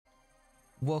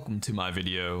Welcome to my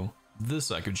video.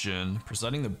 This Eckogen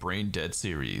presenting the Brain Dead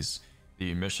series.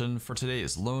 The mission for today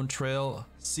is Lone Trail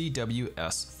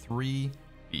CW-S-3-B.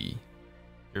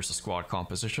 Here's the squad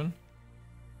composition.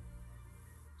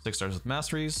 6 stars with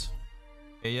masteries,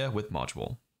 Aya with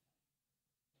module.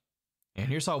 And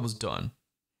here's how it was done.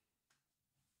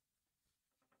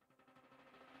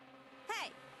 Hey,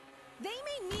 they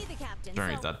made me the captain.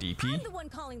 Generate that DP. I'm the one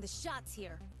calling the shots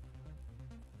here.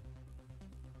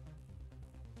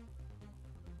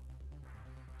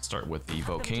 Start with the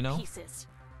volcano.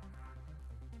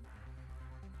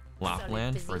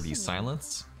 Lapland for the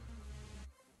silence.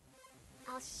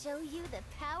 I'll show you the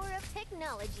power of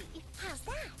technology. How's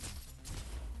that?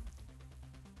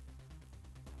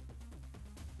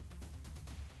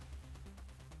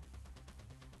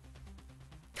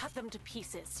 Cut them to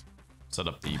pieces. Set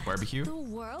up the barbecue. The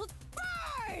world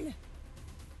burn!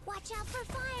 Watch out for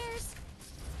fires.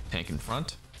 Tank in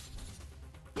front.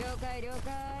 Ryokai,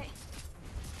 ryokai.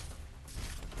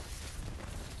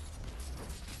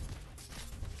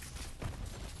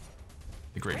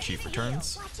 The Great Chief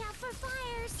returns. Watch out for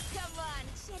fires. Come on,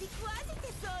 Sherry quasi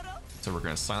tesoro. So we're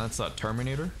going to silence that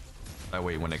Terminator. That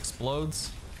way when it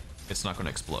explodes, it's not going to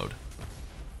explode.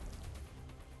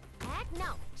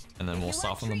 Acknowledged. And then we'll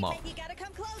soften them up. You gotta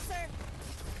come closer.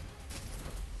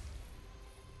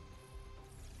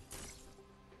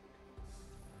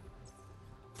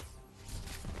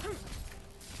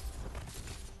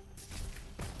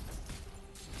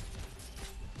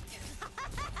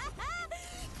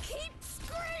 Keep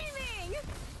screaming!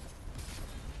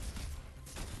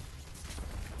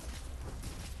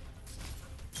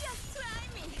 Just try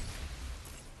me.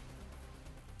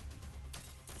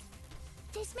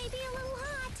 This may be a little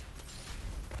hot.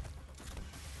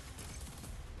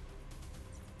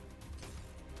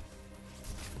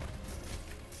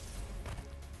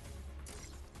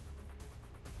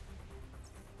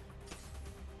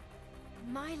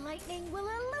 My lightning will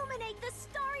illuminate the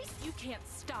starry. You can't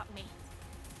stop me.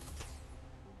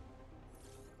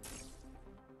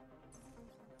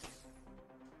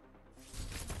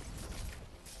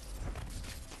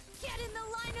 Get in the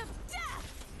line of death!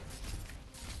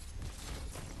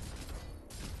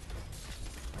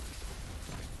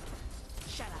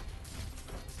 Shut up.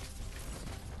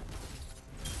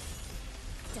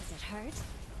 Does it hurt?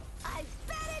 I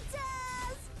bet it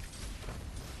does!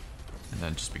 And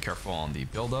then just be careful on the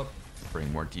build up.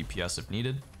 Bring more DPS if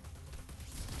needed.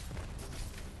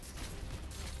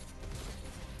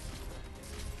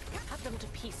 Cut them to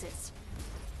pieces.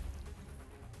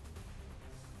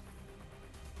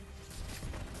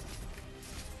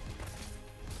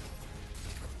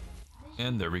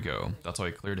 And there we go. That's how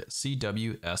I cleared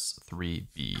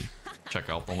CW-S-3-B. Check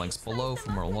out the links below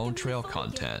for more Lone Trail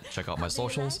content. Check out my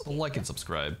socials, like and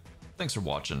subscribe. Thanks for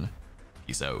watching.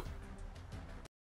 Peace out.